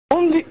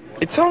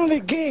It's only a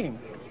game.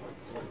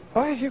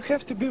 Why you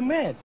have to be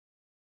mad?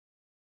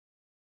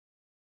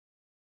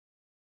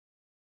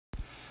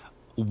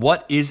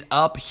 What is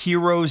up,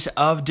 heroes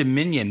of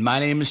Dominion? My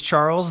name is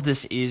Charles.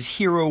 This is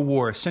Hero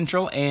War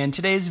Central, and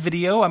today's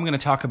video I'm going to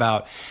talk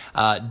about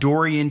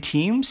Dorian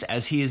teams,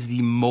 as he is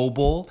the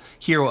mobile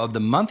hero of the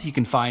month. You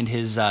can find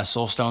his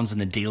soul stones in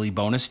the daily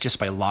bonus just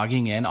by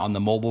logging in on the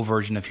mobile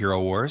version of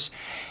Hero Wars.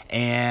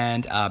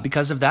 And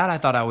because of that, I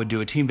thought I would do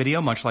a team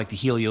video, much like the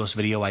Helios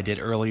video I did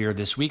earlier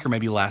this week, or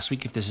maybe last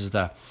week if this is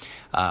the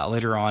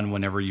later on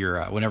whenever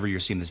you're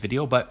seeing this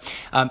video. But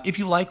if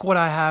you like what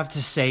I have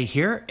to say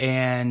here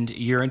and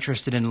you're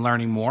interested in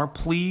learning more,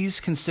 please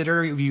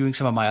consider viewing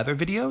some of my other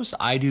videos.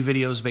 I do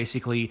videos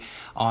basically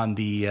on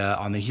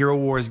the Hero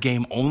Wars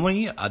game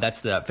only.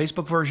 That's the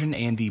Facebook version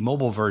and the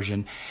mobile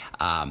version.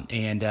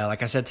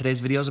 Like I said,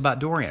 today's video is about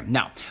Dorian.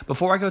 Now,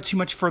 before I go too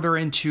much further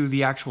into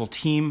the actual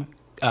team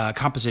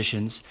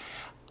compositions,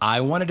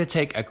 I wanted to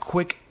take a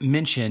quick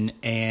mention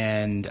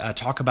and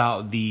talk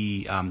about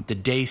the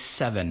day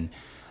 7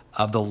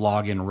 of the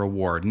login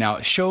reward. Now,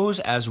 it shows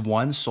as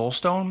 1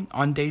 soulstone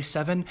on day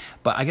 7,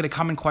 but I get a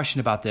common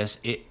question about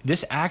this.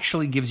 This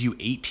actually gives you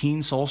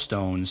 18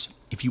 soulstones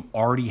if you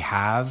already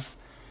have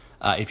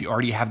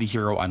the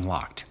hero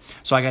unlocked.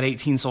 So I got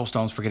 18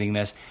 soulstones for getting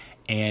this,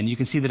 and you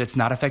can see that it's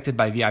not affected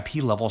by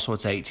VIP level, so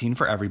it's 18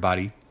 for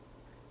everybody.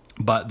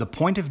 But the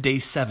point of day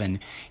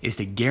 7 is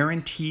to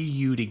guarantee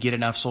you to get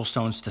enough soul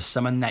stones to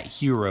summon that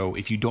hero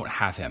if you don't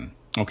have him.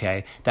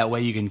 Okay, that way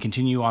you can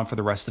continue on for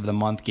the rest of the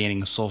month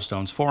gaining soul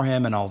stones for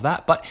him and all of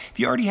that. But if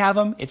you already have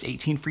him, it's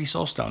 18 free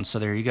soul stones. So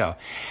there you go.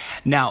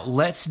 Now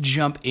let's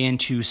jump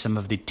into some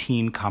of the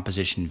team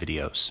composition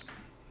videos.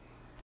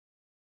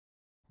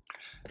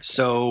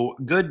 So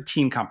good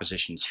team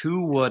compositions.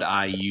 Who would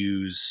I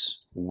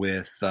use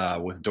with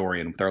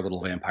Dorian, with our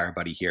little vampire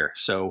buddy here?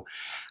 So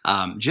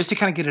just to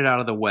kind of get it out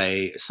of the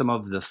way, some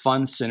of the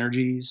fun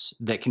synergies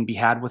that can be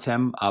had with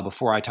him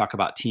before I talk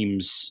about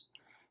teams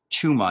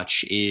too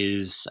much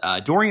is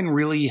Dorian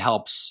really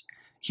helps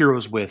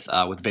heroes with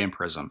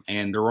vampirism,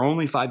 and there are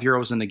only 5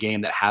 heroes in the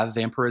game that have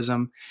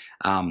vampirism.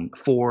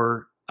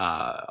 4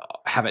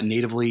 have it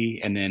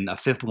natively, and then a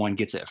 5th one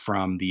gets it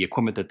from the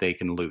equipment that they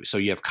can loot. So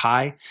you have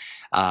Kai,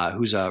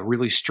 who's a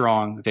really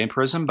strong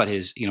vampirism, but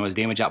his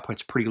damage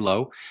output's pretty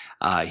low.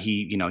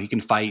 He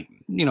can fight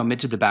mid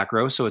to the back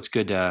row, so it's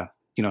good to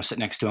sit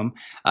next to him.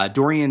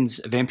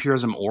 Dorian's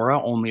vampirism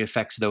aura only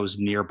affects those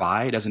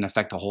nearby; it doesn't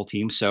affect the whole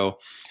team. So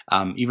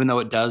even though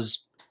it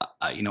does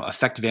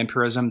affect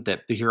vampirism,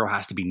 that the hero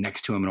has to be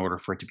next to him in order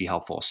for it to be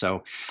helpful.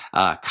 So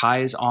Kai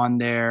is on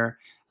there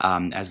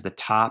as the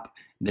top.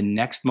 The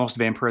next most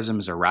vampirism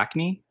is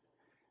Arachne.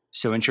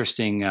 So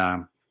interesting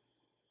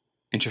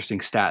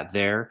stat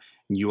there.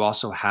 You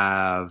also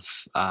have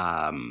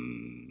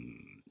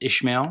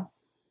Ishmael,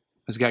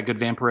 who's got good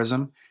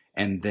vampirism.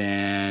 And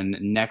then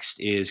next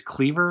is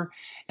Cleaver.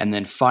 And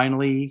then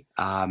finally,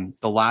 the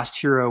last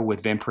hero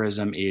with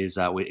vampirism is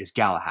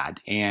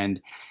Galahad.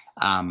 And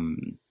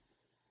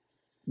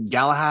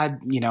Galahad,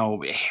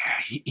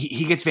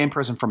 he gets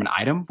vampirism from an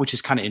item, which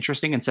is kind of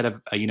interesting. Instead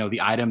of, the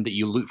item that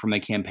you loot from the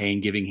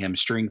campaign giving him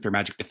strength or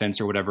magic defense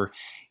or whatever,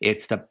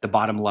 it's the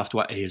bottom left,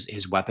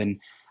 his weapon,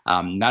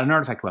 not an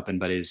artifact weapon,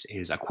 but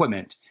his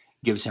equipment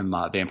gives him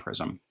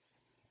vampirism.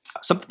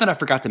 Something that I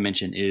forgot to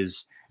mention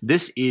is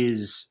this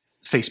is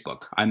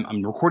Facebook.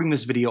 I'm recording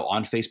this video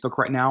on Facebook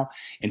right now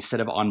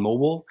instead of on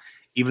mobile,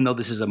 even though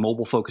this is a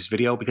mobile focused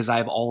video, because I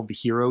have all of the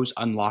heroes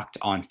unlocked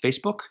on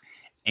Facebook.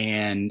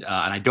 And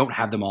I don't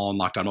have them all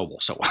unlocked on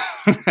mobile, so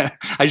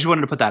I just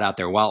wanted to put that out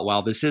there.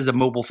 While this is a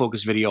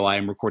mobile-focused video, I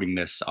am recording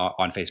this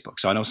on Facebook,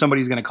 so I know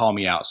somebody's going to call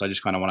me out. So I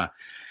just kind of want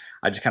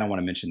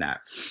to mention that.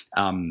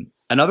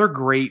 Another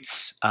great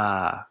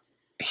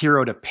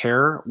hero to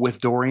pair with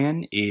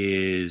Dorian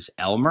is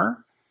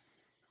Elmer.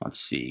 Let's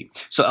see.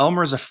 So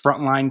Elmer is a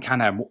frontline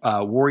kind of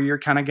warrior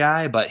kind of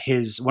guy, but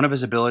one of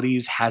his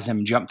abilities has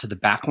him jump to the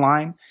back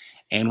line,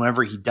 and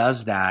whenever he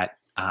does that,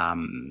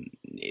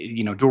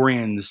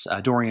 Dorian's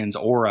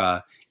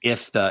aura,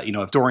 if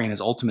Dorian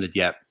is ultimated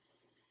yet,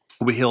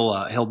 he'll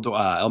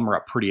Elmer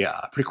up pretty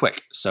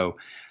quick. So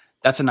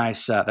that's a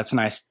nice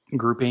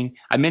grouping.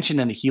 I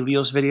mentioned in the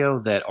Helios video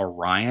that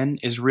Orion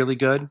is really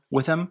good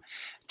with him,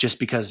 just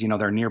because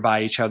they're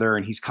nearby each other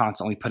and he's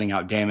constantly putting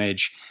out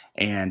damage,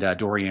 and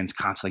Dorian's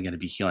constantly going to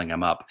be healing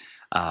him up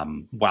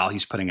while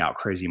he's putting out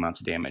crazy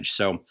amounts of damage.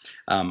 So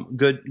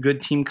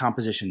good team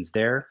compositions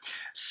there.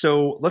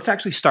 So let's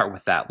actually start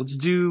with that. Let's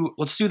do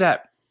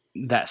that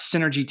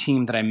synergy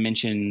team that I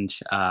mentioned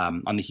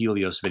on the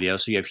Helios video.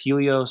 So you have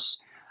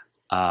Helios,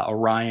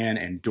 Orion,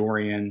 and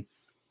Dorian.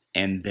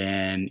 And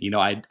then,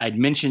 I'd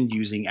mentioned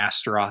using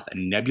Astaroth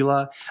and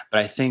Nebula,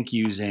 but I think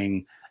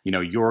using,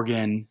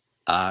 Jorgen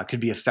could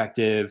be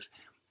effective.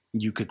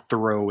 You could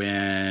throw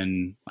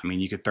in, I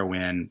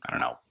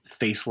don't know,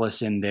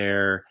 Faceless in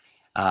there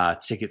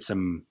to get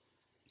some,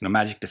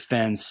 magic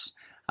defense.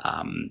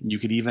 You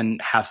could even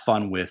have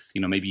fun with,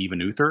 maybe even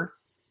Luther.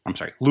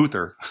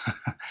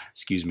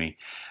 Excuse me.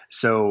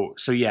 So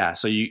yeah.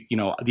 So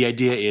the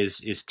idea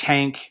is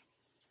tank,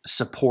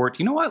 support.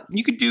 You know what?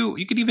 You could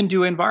even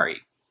do Anvari,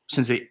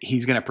 since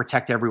he's going to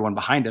protect everyone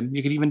behind him.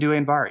 You could even do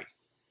Anvari.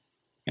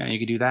 Yeah, you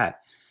could do that.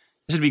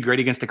 This would be great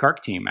against the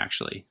Kark team,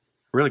 actually.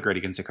 Really great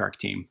against the Kark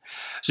team.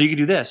 So you could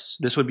do this.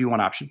 This would be one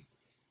option.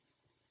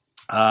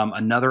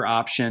 Another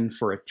option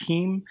for a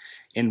team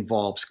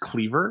involves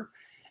Cleaver.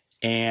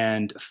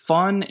 And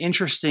fun,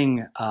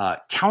 interesting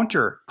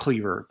counter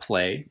Cleaver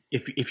play.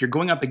 If you're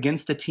going up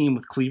against a team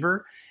with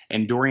Cleaver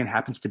and Dorian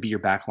happens to be your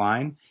back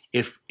line,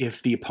 if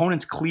the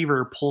opponent's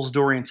Cleaver pulls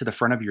Dorian to the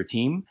front of your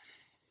team,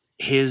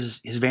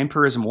 his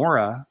Vampirism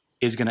aura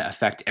is going to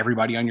affect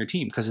everybody on your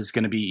team because it's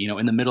going to be, you know,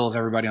 in the middle of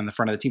everybody on the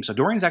front of the team. So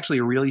Dorian's actually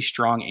a really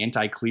strong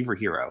anti-Cleaver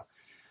hero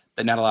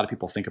that not a lot of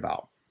people think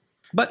about.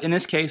 But in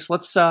this case,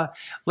 let's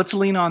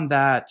lean on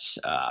that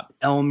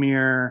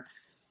Elmir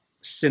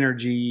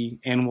synergy,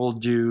 and we'll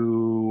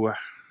do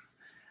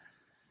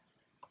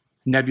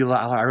Nebula.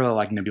 I really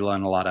like Nebula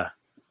in a lot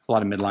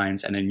of mid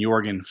lines, and then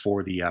Jorgen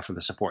for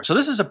the support. So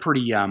this is a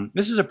pretty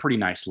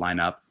nice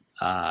lineup.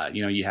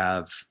 You know, you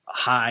have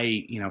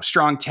high, you know,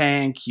 strong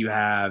tank. You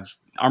have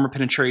armor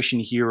penetration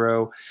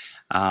hero,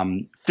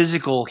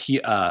 physical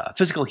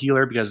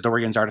healer because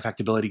Dorian's artifact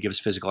ability gives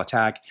physical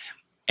attack,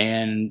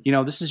 and you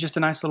know this is just a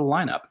nice little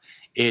lineup.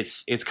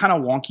 It's kind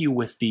of wonky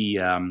with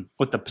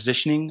the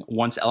positioning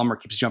once Elmer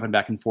keeps jumping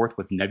back and forth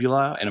with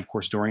Nebula and of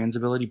course Dorian's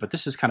ability. But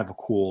this is kind of a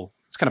cool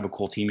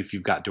team if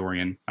you've got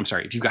Dorian. I'm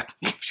sorry, if you've got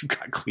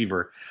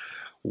Cleaver.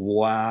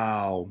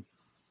 Wow.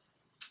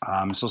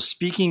 So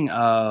speaking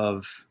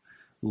of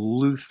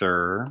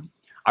Luther,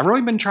 I've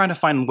really been trying to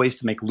find ways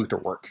to make Luther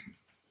work.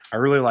 I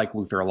really like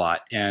Luther a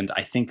lot, and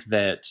I think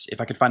that if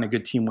I could find a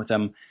good team with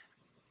him,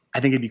 I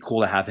think it'd be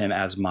cool to have him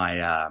as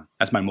my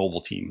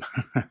mobile team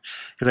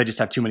because I just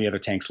have too many other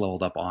tanks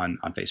leveled up on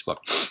Facebook.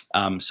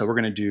 So we're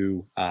gonna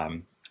do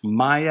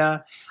Maya.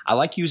 I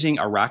like using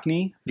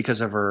Arachne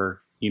because of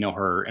her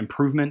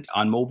improvement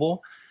on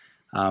mobile.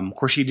 Of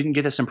course, she didn't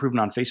get this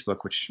improvement on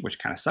Facebook, which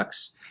kind of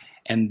sucks.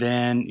 And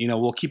then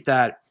we'll keep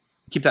that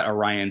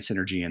Orion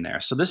synergy in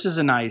there. So this is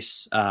a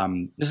nice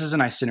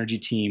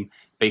synergy team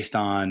based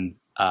on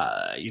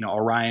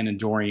Orion and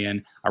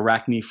Dorian,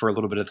 Arachne for a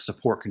little bit of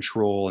support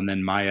control, and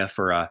then Maya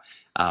for a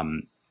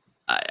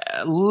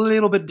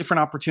little bit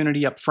different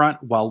opportunity up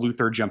front, while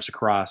Luther jumps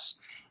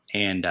across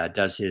and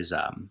does his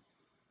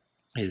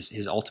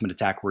ultimate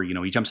attack, where he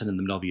jumps into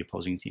the middle of the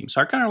opposing team.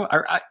 So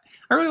I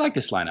really like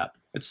this lineup.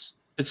 It's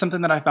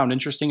something that I found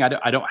interesting.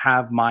 I don't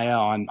have Maya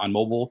on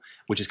mobile,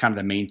 which is kind of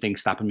the main thing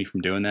stopping me from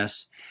doing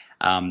this.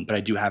 But I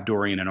do have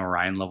Dorian and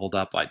Orion leveled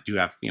up. I do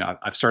have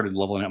I've started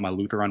leveling up my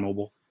Luther on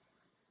mobile.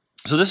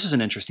 So this is an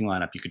interesting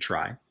lineup you could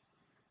try.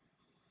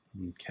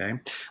 Okay,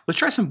 let's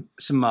try some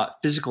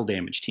physical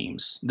damage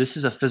teams. This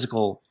is a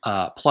physical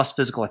plus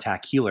physical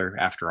attack healer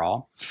after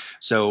all.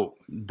 So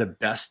the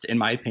best, in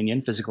my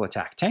opinion, physical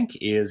attack tank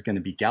is going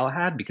to be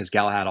Galahad, because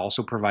Galahad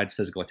also provides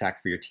physical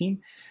attack for your team.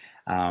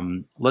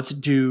 Let's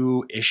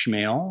do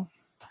Ishmael.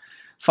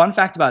 Fun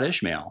fact about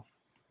Ishmael: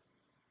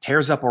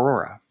 tears up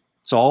Aurora.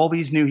 So all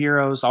these new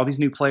heroes, all these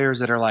new players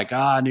that are like,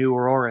 new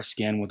Aurora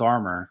skin with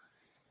armor,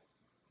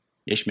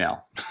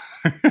 Ishmael.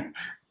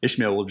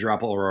 Ishmael will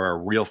drop Aurora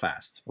real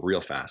fast.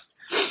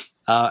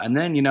 And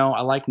then,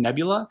 I like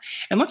Nebula.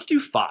 And let's do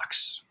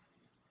Fox.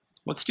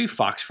 Let's do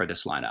Fox for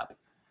this lineup.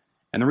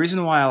 And the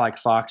reason why I like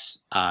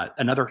Fox,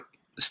 another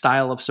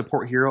style of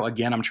support hero.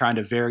 Again, I'm trying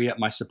to vary up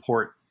my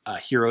support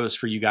heroes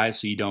for you guys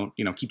so you don't,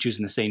 keep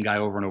choosing the same guy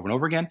over and over and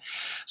over again.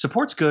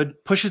 Support's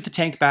good. Pushes the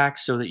tank back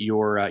so that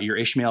your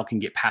Ishmael can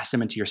get past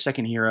him into your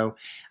second hero.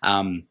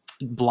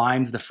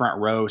 Blinds the front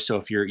row, so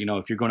if you're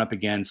going up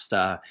against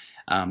a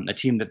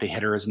team that the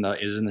hitter is in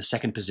the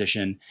second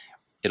position,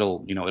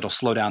 it'll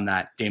slow down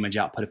that damage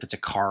output if it's a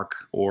Kark,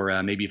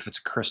 or maybe if it's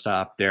a Krista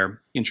up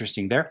there.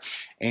 Interesting there.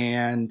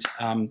 And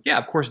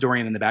of course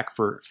Dorian in the back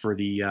for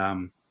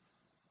the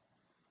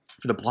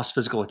plus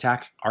physical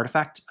attack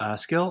artifact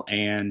skill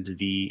and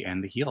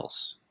the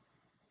heals.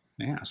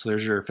 Yeah, so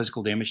there's your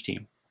physical damage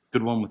team.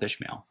 Good one with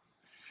Ishmael.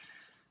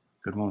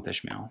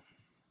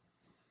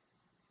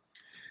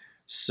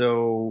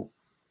 So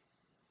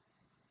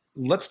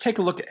let's take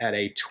a look at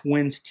a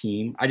Twins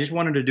team. I just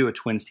wanted to do a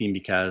Twins team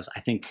because I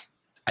think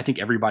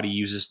everybody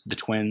uses the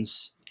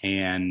Twins.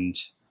 And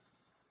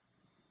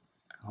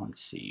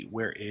let's see,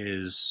 where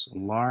is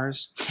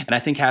Lars? And I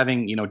think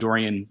having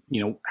Dorian,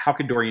 how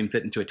could Dorian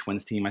fit into a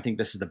Twins team? I think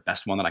this is the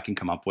best one that I can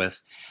come up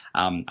with.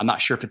 I'm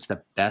not sure if it's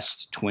the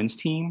best Twins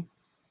team,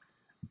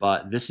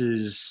 but this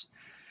is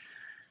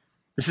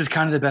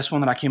kind of the best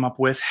one that I came up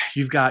with.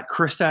 You've got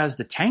Krista as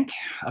the tank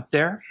up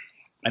there.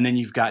 And then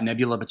you've got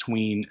Nebula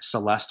between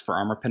Celeste for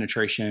armor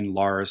penetration,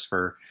 Lars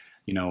for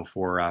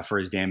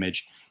his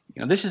damage.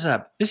 This is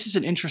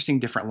an interesting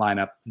different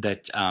lineup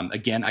that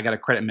again I got to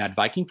credit Mad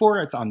Viking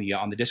for. It's on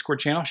the Discord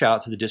channel. Shout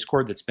out to the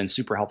Discord, that's been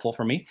super helpful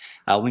for me.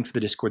 Link for the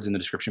Discord's in the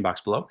description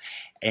box below.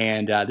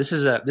 And this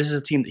is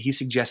a team that he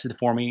suggested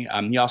for me.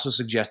 He also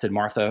suggested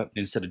Martha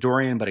instead of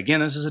Dorian, but again,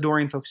 this is a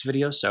Dorian focused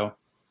video, so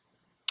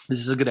this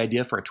is a good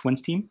idea for a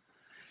Twins team.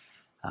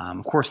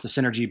 Of course, the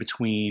synergy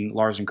between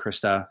Lars and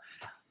Krista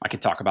I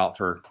could talk about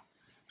for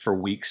for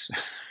weeks.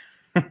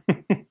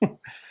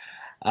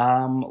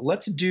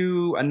 Let's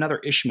do another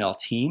Ishmael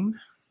team.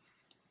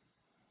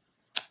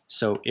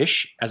 So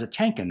Ish as a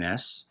tank in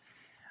this.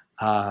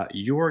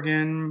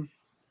 Jorgen,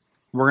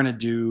 we're going to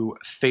do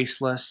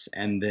Faceless,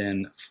 and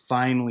then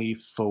finally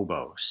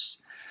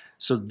Phobos.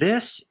 So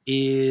this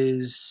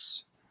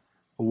is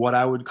what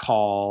I would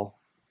call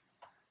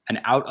an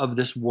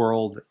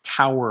out-of-this-world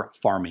tower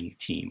farming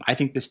team. I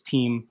think this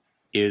team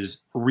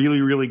is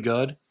really, really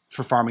good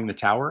for farming the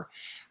tower.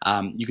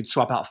 You could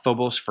swap out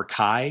Phobos for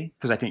Kai,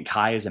 because I think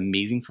Kai is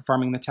amazing for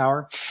farming the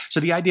tower. So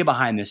the idea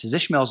behind this is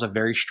Ishmael is a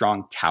very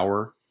strong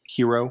tower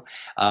hero,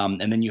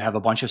 and then you have a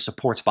bunch of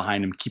supports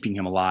behind him, keeping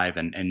him alive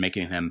and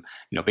making him,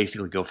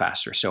 basically go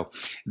faster. So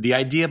the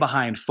idea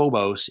behind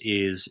Phobos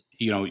is,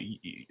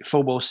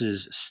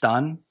 Phobos's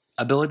stun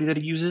ability that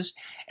he uses,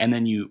 and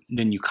then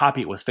you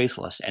copy it with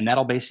Faceless, and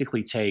that'll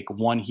basically take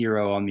one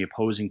hero on the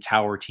opposing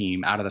tower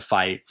team out of the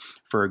fight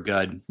for a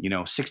good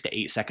 6 to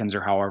 8 seconds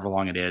or however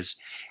long it is,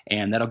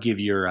 and that'll give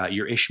your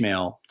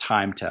Ishmael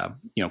time to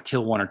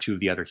kill one or two of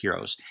the other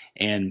heroes.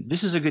 And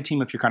this is a good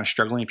team if you're kind of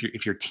struggling.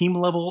 If your team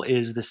level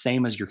is the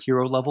same as your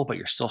hero level but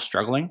you're still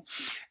struggling,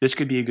 this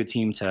could be a good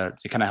team to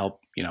kind of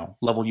help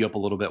level you up a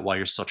little bit while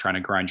you're still trying to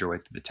grind your way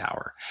through the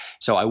tower.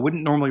 So I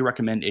wouldn't normally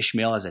recommend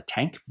Ishmael as a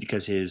tank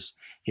because his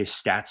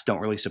stats don't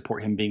really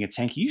support him being a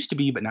tank. He used to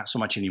be, but not so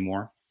much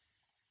anymore.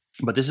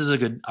 But this is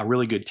a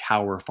really good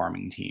tower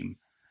farming team.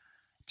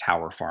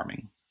 Tower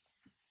farming.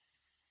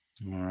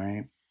 All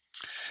right.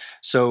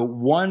 So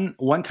one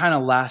kind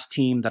of last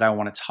team that I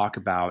want to talk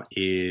about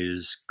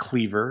is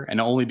Cleaver, and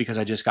only because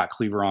I just got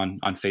Cleaver on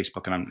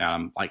Facebook, and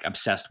I'm like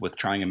obsessed with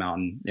trying him out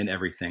and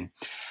everything.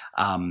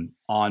 On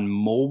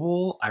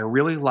mobile, I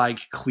really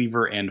like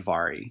Cleaver and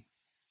Vari.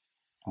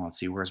 Well, let's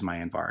see, where's my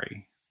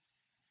Anvari?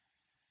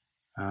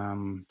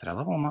 Did I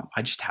level him up?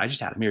 I just had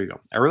him. Here we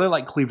go. I really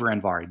like Cleaver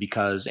and Anvari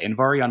because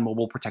Anvari on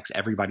mobile protects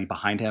everybody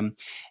behind him,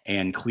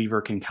 and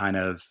Cleaver can kind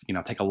of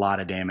take a lot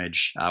of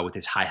damage with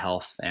his high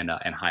health and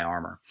high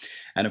armor.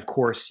 And of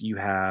course, you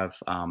have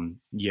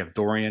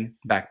Dorian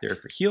back there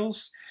for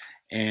heals,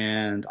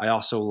 and I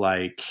also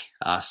like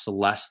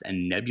Celeste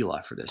and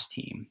Nebula for this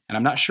team. And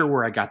I'm not sure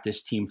where I got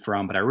this team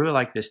from, but I really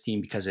like this team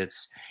because it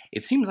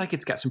seems like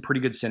it's got some pretty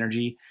good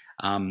synergy.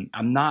 I'm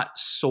not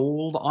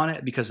sold on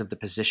it because of the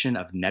position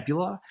of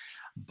Nebula,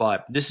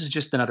 but this is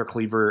just another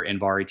Cleaver and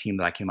Vari team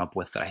that I came up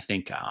with that I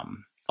think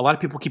a lot of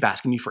people keep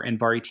asking me for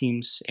Anvari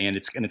teams, and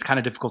it's kind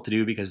of difficult to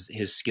do because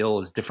his skill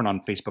is different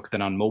on Facebook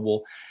than on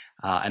mobile,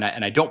 and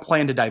I don't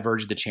plan to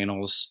diverge the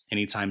channels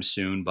anytime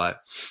soon, but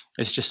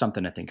it's just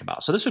something to think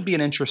about. So this would be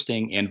an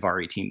interesting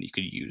Anvari team that you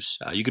could use.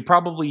 You could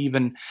probably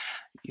even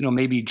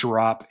maybe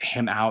drop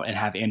him out and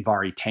have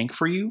Anvari tank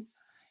for you.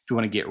 You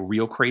want to get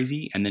real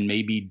crazy, and then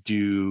maybe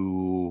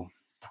do,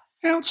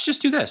 let's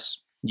just do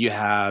this. You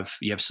have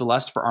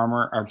Celeste for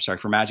armor, or sorry,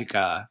 for magic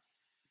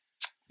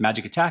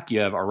attack. You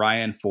have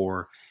Orion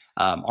for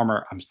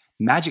armor,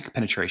 magic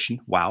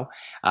penetration. Wow.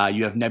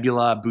 You have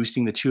Nebula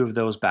boosting the two of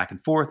those back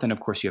and forth, and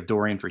of course you have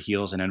Dorian for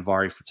heals and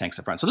Anvari for tanks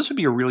up front. So this would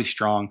be a really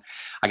strong,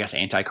 I guess,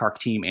 anti-Kark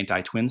team,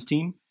 anti-Twins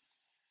team.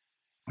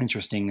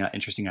 Interesting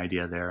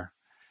idea there.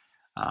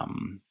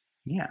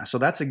 Yeah, so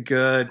that's a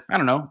good,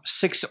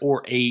 6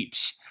 or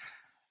 8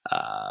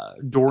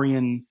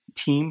 Dorian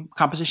team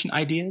composition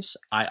ideas.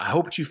 I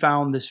hope that you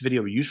found this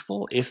video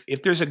useful.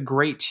 If there's a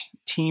great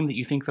team that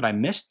you think that I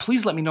missed,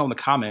 please let me know in the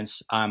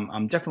comments.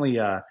 I'm definitely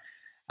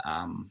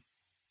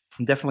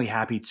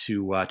happy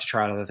to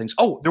try out other things.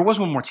 Oh, there was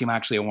one more team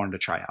I wanted to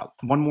try out.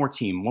 One more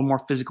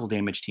physical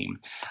damage team.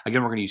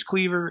 Again, we're going to use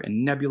Cleaver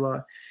and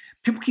Nebula.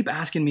 People keep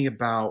asking me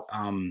about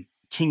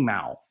King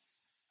Mao.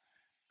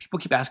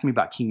 What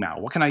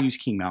can I use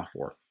King Mao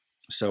for?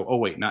 So, oh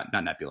wait, not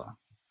Nebula.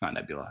 Not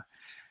Nebula.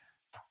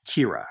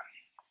 Kira.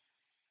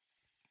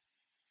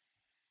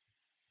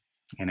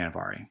 And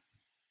Anvari.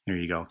 There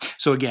you go.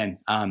 So again,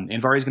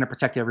 Anvari is going to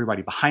protect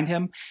everybody behind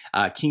him.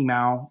 King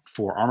Mao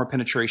for armor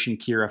penetration,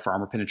 Kira for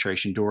armor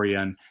penetration,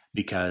 Dorian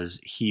because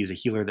he's a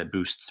healer that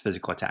boosts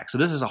physical attack. So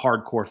this is a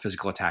hardcore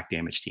physical attack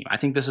damage team. I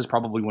think this is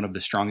probably one of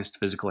the strongest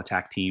physical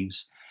attack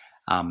teams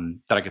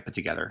that I could put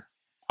together,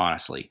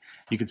 honestly.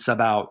 You could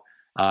sub out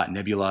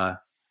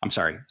Nebula. I'm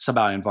sorry, sub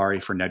out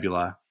Anvari for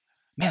Nebula.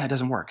 Man, that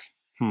doesn't work.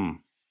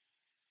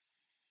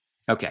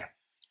 Okay.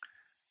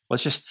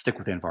 Let's just stick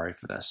with Anvari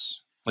for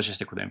this.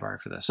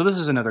 So this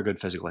is another good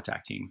physical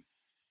attack team.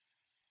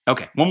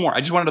 Okay, one more.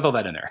 I just wanted to throw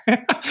that in there.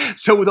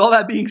 So with all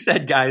that being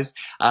said, guys,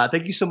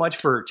 thank you so much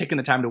for taking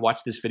the time to watch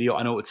this video.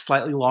 I know it's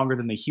slightly longer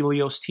than the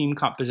Helios team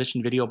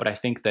composition video, but I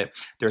think that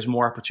there's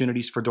more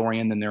opportunities for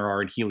Dorian than there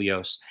are in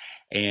Helios.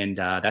 And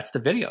that's the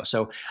video.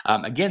 So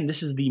again,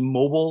 this is the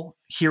mobile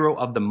hero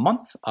of the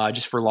month,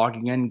 just for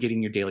logging in,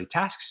 getting your daily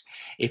tasks.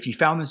 If you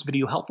found this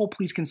video helpful,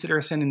 please consider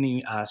sending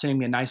me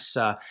a nice,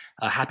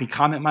 happy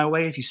comment my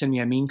way. If you send me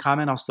a mean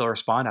comment, I'll still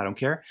respond. I don't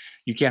care.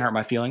 You can't hurt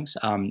my feelings.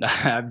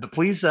 But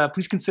please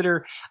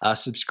consider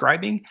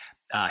subscribing.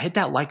 Hit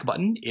that like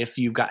button if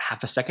you've got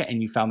half a second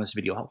and you found this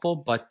video helpful.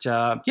 But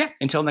yeah,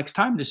 until next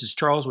time, this is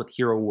Charles with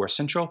Hero Wars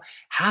Central.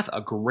 Have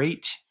a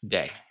great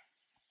day.